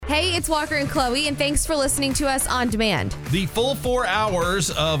Hey, it's Walker and Chloe, and thanks for listening to us on demand. The full 4 hours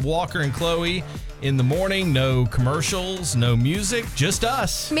of Walker and Chloe in the morning. No commercials, no music, just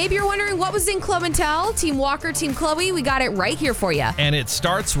us. Maybe you're wondering what was in Club and Tell. Team Walker, Team Chloe, we got it right here for you. And it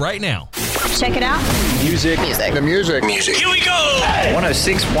starts right now. Check it out. Music. The music. Here we go!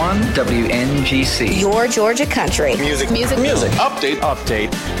 106.1 WNGC. Your Georgia country. Music.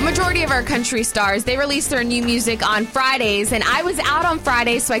 Update. The majority of our country stars, they release their new music on Fridays, and I was out on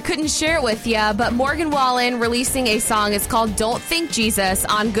Friday, so I couldn't share it with you, but Morgan Wallen releasing a song. It's called Don't Think Jesus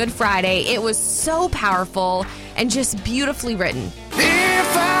on Good Friday. It was so powerful and just beautifully written.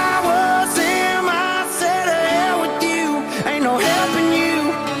 If I was him, I'd say to hell with you. Ain't no helping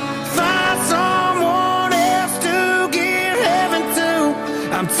you. Find someone else to get heaven to.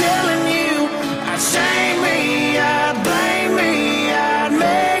 I'm telling you, I'd shame me, I'd blame me, I'd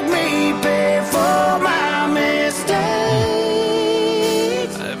make me pay for my mistakes.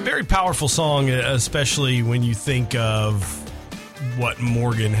 A very powerful song, especially when you think of what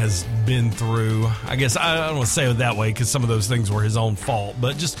Morgan has been through. I guess I don't want to say it that way because some of those things were his own fault,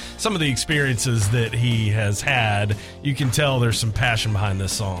 but just some of the experiences that he has had, you can tell there's some passion behind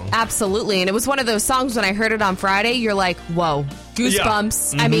this song. Absolutely, and it was one of those songs when I heard it on Friday, you're like, whoa,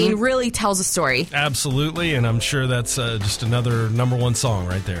 goosebumps. Yeah. Mm-hmm. I mean, really tells a story. Absolutely, and I'm sure that's just another number one song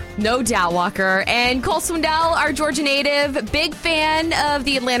right there. No doubt, Walker. And Cole Swindell, our Georgia native, big fan of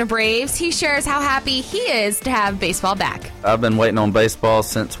the Atlanta Braves. He shares how happy he is to have baseball back. I've been waiting on baseball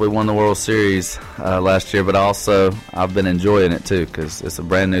since we won the World Series last year, but also I've been enjoying it too because it's a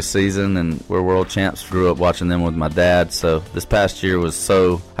brand new season and we're world champs. Grew up watching them with my dad, so this past year was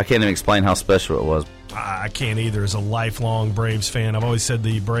I can't even explain how special it was. I can't either. As a lifelong Braves fan, I've always said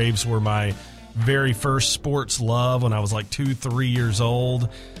the Braves were my very first sports love when I was like 2-3 years old.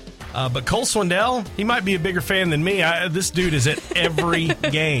 But Cole Swindell, he might be a bigger fan than me. This dude is at every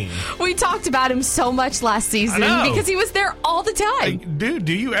game. We talked about him so much last season because he was there all the time. Dude,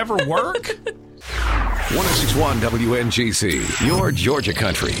 do you ever work? 106.1 WNGC, your Georgia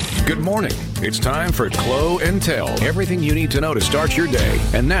country. Good morning. It's time for Chloe and Tell. Everything you need to know to start your day.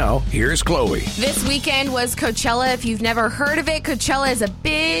 And now, here's Chloe. This weekend was Coachella. If you've never heard of it, Coachella is a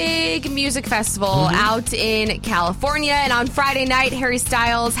big music festival out in California. And on Friday night, Harry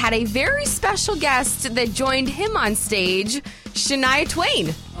Styles had a very special guest that joined him on stage, Shania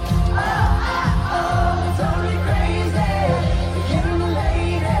Twain.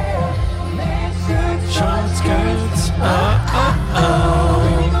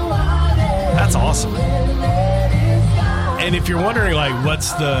 That's awesome. And if you're wondering, like,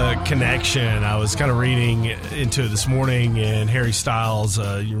 what's the connection, I was kind of reading into it this morning, and Harry Styles,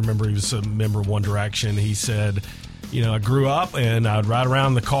 you remember he was a member of One Direction, he said, you know, I grew up and I'd ride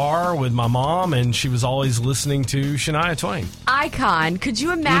around the car with my mom and she was always listening to Shania Twain. Icon. Could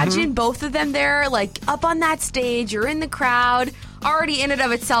you imagine both of them there, like up on that stage, you're in the crowd, already in and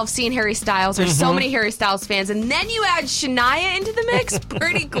of itself seeing Harry Styles. There's so many Harry Styles fans, and then you add Shania into the mix.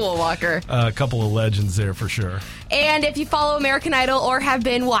 Pretty cool, Walker. A couple of legends there for sure. And if you follow American Idol or have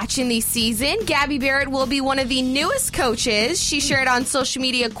been watching the season, Gabby Barrett will be one of the newest coaches. She shared on social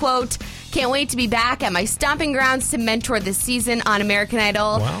media, quote, "Can't wait to be back at my stomping grounds to mentor this season on American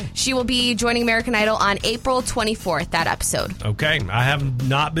Idol." Wow. She will be joining American Idol on April 24th, that episode. Okay. I have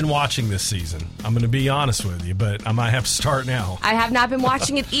not been watching this season. I'm going to be honest with you, but I might have to start now. I have not been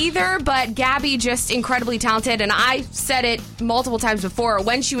watching it either, but Gabby just incredibly talented, and I said it multiple times before.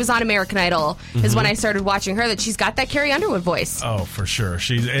 When she was on American Idol is when I started watching her, that she's got that Carrie Underwood voice. Oh, for sure.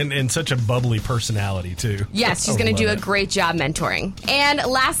 She's and such a bubbly personality, too. Yes, she's going to do a great job mentoring. And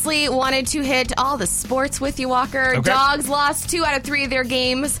lastly, wanted to hit all the sports with you, Walker. Okay. Dogs lost 2 out of 3 of their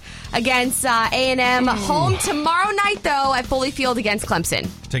games against A&M. Home tomorrow night, though, at Foley Field against Clemson.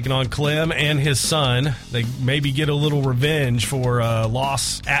 Taking on Clem and his son. They maybe get a little revenge for a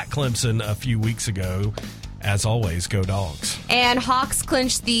loss at Clemson a few weeks ago. As always, go Dogs. And Hawks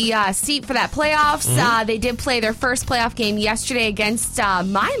clinched the seat for that playoffs. They did play their first playoff game yesterday against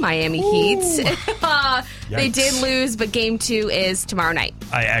my Miami Heat. They did lose, but game 2 is tomorrow night.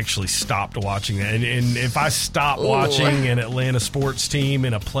 I actually stopped watching that. And if I stopped watching an Atlanta sports team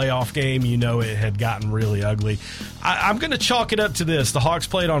in a playoff game, you know it had gotten really ugly. I'm going to chalk it up to this. The Hawks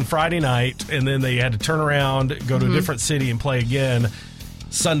played on Friday night, and then they had to turn around, go to a different city, and play again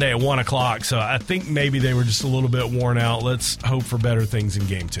Sunday at 1 o'clock. So I think maybe they were just a little bit worn out. Let's hope for better things in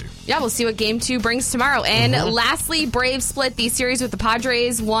Game 2. Yeah, we'll see what Game 2 brings tomorrow. And lastly, Braves split the series with the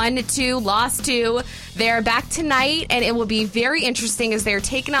Padres. 1-2, lost 2. They're back tonight, and it will be very interesting as they're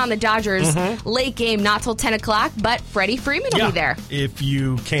taking on the Dodgers. Late game, not till 10 o'clock, but Freddie Freeman will be there. If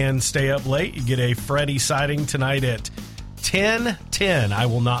you can stay up late, you get a Freddie sighting tonight at 10-10. I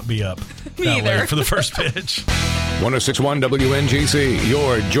will not be up that either. late for the first pitch. 1061 WNGC,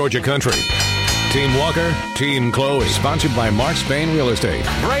 your Georgia country. Team Walker, Team Chloe, sponsored by Mark Spain Real Estate.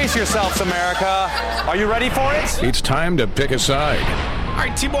 Brace yourselves, America. Are you ready for it? It's time to pick a side. All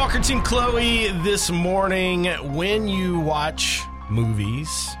right, Team Walker, Team Chloe, this morning, when you watch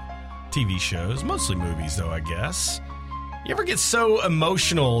movies, TV shows, mostly movies though, I guess, you ever get so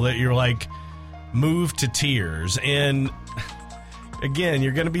emotional that you're like moved to tears? And again,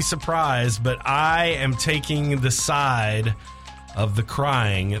 you're going to be surprised, but I am taking the side of the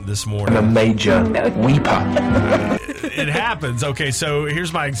crying this morning. I'm a major weeper. It happens. Okay, so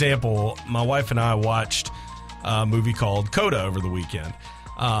here's my example. My wife and I watched a movie called Coda over the weekend,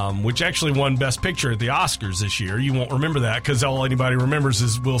 which actually won Best Picture at the Oscars this year. You won't remember that because all anybody remembers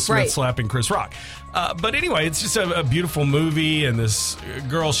is Will Smith slapping Chris Rock. But anyway, it's just a beautiful movie, and this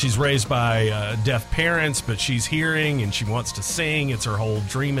girl, she's raised by deaf parents, but she's hearing, and she wants to sing. It's her whole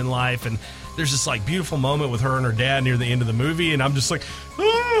dream in life, and there's this like beautiful moment with her and her dad near the end of the movie, and I'm just like,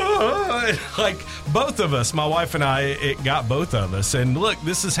 like both of us, my wife and I, it got both of us. And look,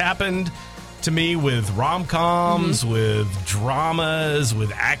 this has happened to me with rom-coms, with dramas,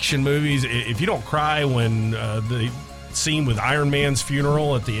 with action movies. If you don't cry when the scene with Iron Man's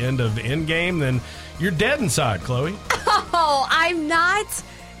funeral at the end of Endgame, then you're dead inside, Chloe. Oh, I'm not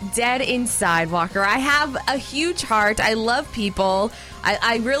dead inside, Walker. I have a huge heart. I love people.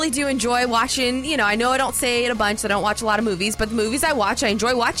 I really do enjoy watching, I know I don't say it a bunch, so I don't watch a lot of movies, but the movies I watch, I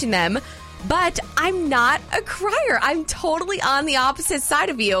enjoy watching them. But I'm not a crier. I'm totally on the opposite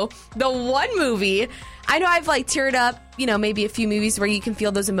side of you. The one movie, I know I've like teared up, maybe a few movies where you can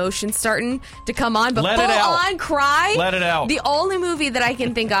feel those emotions starting to come on, but full on cry. Let it out. The only movie that I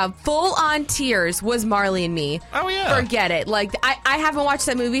can think of full on tears was Marley and Me. Oh, yeah. Forget it. Like, I haven't watched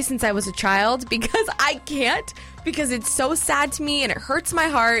that movie since I was a child because I can't, because it's so sad to me and it hurts my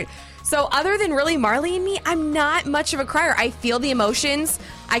heart. So other than really Marley and Me, I'm not much of a crier. I feel the emotions.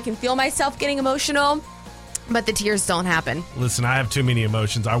 I can feel myself getting emotional, but the tears don't happen. Listen, I have too many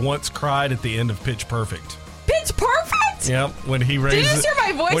emotions. I once cried at the end of Pitch Perfect. Pitch Perfect? Yep, when he raises. Did you just hear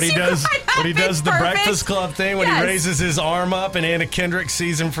my voice? When he does the Breakfast Club thing, when he raises his arm up and Anna Kendrick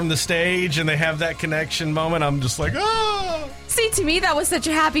sees him from the stage and they have that connection moment, I'm just like, oh. See, to me, that was such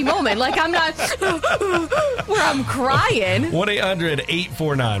a happy moment. Like, I'm not where I'm crying.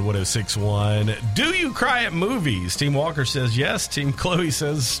 1-800-849-1061. Do you cry at movies? Team Walker says yes. Team Chloe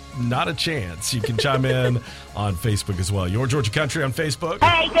says not a chance. You can chime in on Facebook as well. Your Georgia Country on Facebook.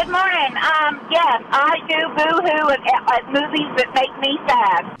 Hey, good morning. Yes, I do boo-hoo at movies that make me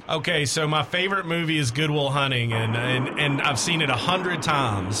sad. Okay, so my favorite movie is Good Will Hunting, and I've seen it 100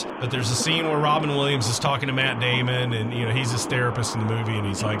 times. But there's a scene where Robin Williams is talking to Matt Damon, and he's his therapist in the movie, and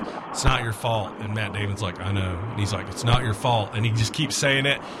he's like, "It's not your fault." And Matt Damon's like, "I know." And he's like, "It's not your fault," and he just keeps saying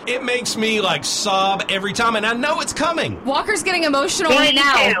it. It makes me like sob every time, and I know it's coming. Walker's getting emotional right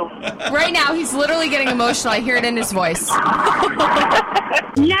now. Right now, he's literally getting emotional. I hear it in his voice.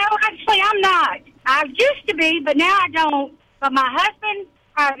 No, actually, I'm not. I used to be, but now I don't. But my husband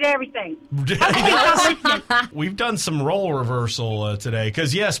cries everything. We've done some role reversal today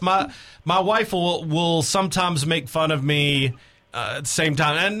because, yes, my wife will sometimes make fun of me at the same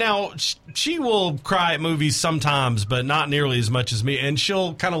time. And now she will cry at movies sometimes, but not nearly as much as me. And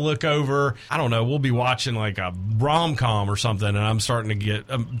she'll kind of look over, I don't know, we'll be watching like a rom-com or something, and I'm starting to get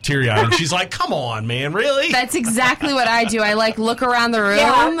teary-eyed. And she's like, come on, man, really? That's exactly what I do. I like look around the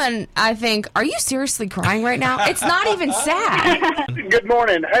room, and I think, are you seriously crying right now? It's not even sad. Good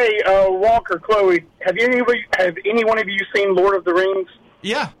morning. Hey, Walker, Chloe, have any one of you seen Lord of the Rings?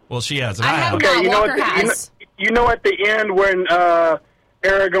 Yeah. Well, she has. And I have Okay, not. Walker has. You know at the end when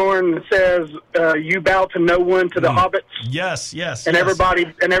Aragorn says, "You bow to no one," to the hobbits. Yes. And everybody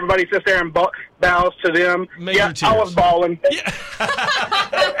sits there and bows to them. Major tears. I was bawling. Yeah.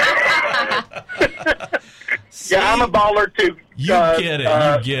 Yeah, I'm a baller too. You get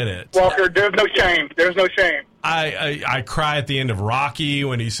it. Walker, there's no shame. There's no shame. I cry at the end of Rocky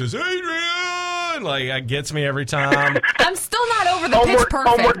when he says, "Adrian!" Like, that gets me every time. I'm still not over the Pitch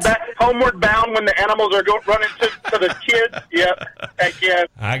Perfect. Homeward Bound when the animals are running to the kids. Yep. Heck yeah.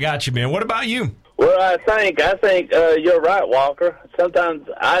 I got you, man. What about you? Well, I think you're right, Walker. Sometimes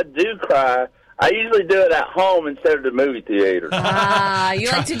I do cry. I usually do it at home instead of the movie theater.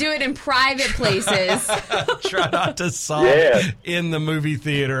 You like to do it in private places. Try not to sob in the movie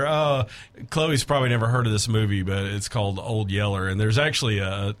theater. Chloe's probably never heard of this movie, but it's called Old Yeller, and there's actually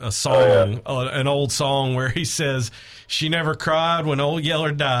a song, an old song where he says, "She never cried when Old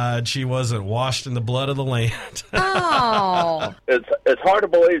Yeller died. She wasn't washed in the blood of the land." Oh. It's hard to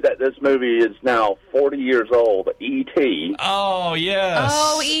believe that this movie is now 40 years old. E.T. Oh, yes.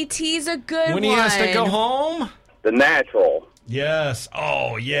 Oh, E.T.'s a good one. When he has to go home? The Natural. Yes.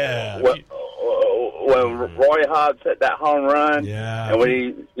 Oh, yeah. When Roy Hobbs hit that home run, and when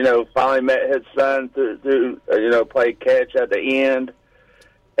he, finally met his son to play catch at the end,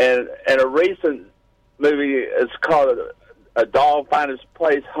 and a recent movie is called A Dog Find His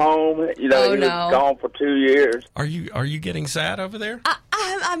Place Home. He was gone for 2 years. Are you getting sad over there?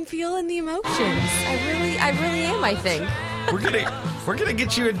 I'm feeling the emotions. I really am. I think we're gonna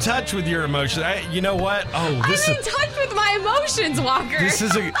get you in touch with your emotions. You know what? I'm in touch with my emotions, Walker. This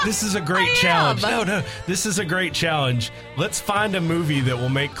is a great challenge. No, this is a great challenge. Let's find a movie that will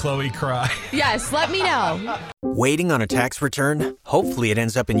make Chloe cry. Yes, let me know. Waiting on a tax return? Hopefully, it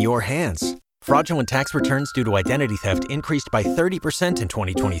ends up in your hands. Fraudulent tax returns due to identity theft increased by 30% in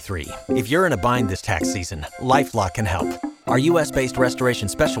 2023. If you're in a bind this tax season, LifeLock can help. Our U.S.-based restoration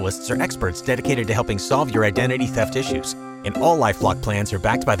specialists are experts dedicated to helping solve your identity theft issues. And all LifeLock plans are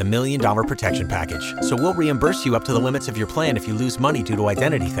backed by the $1 Million Protection Package. So we'll reimburse you up to the limits of your plan if you lose money due to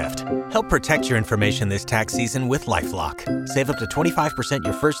identity theft. Help protect your information this tax season with LifeLock. Save up to 25%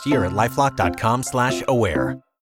 your first year at LifeLock.com/aware.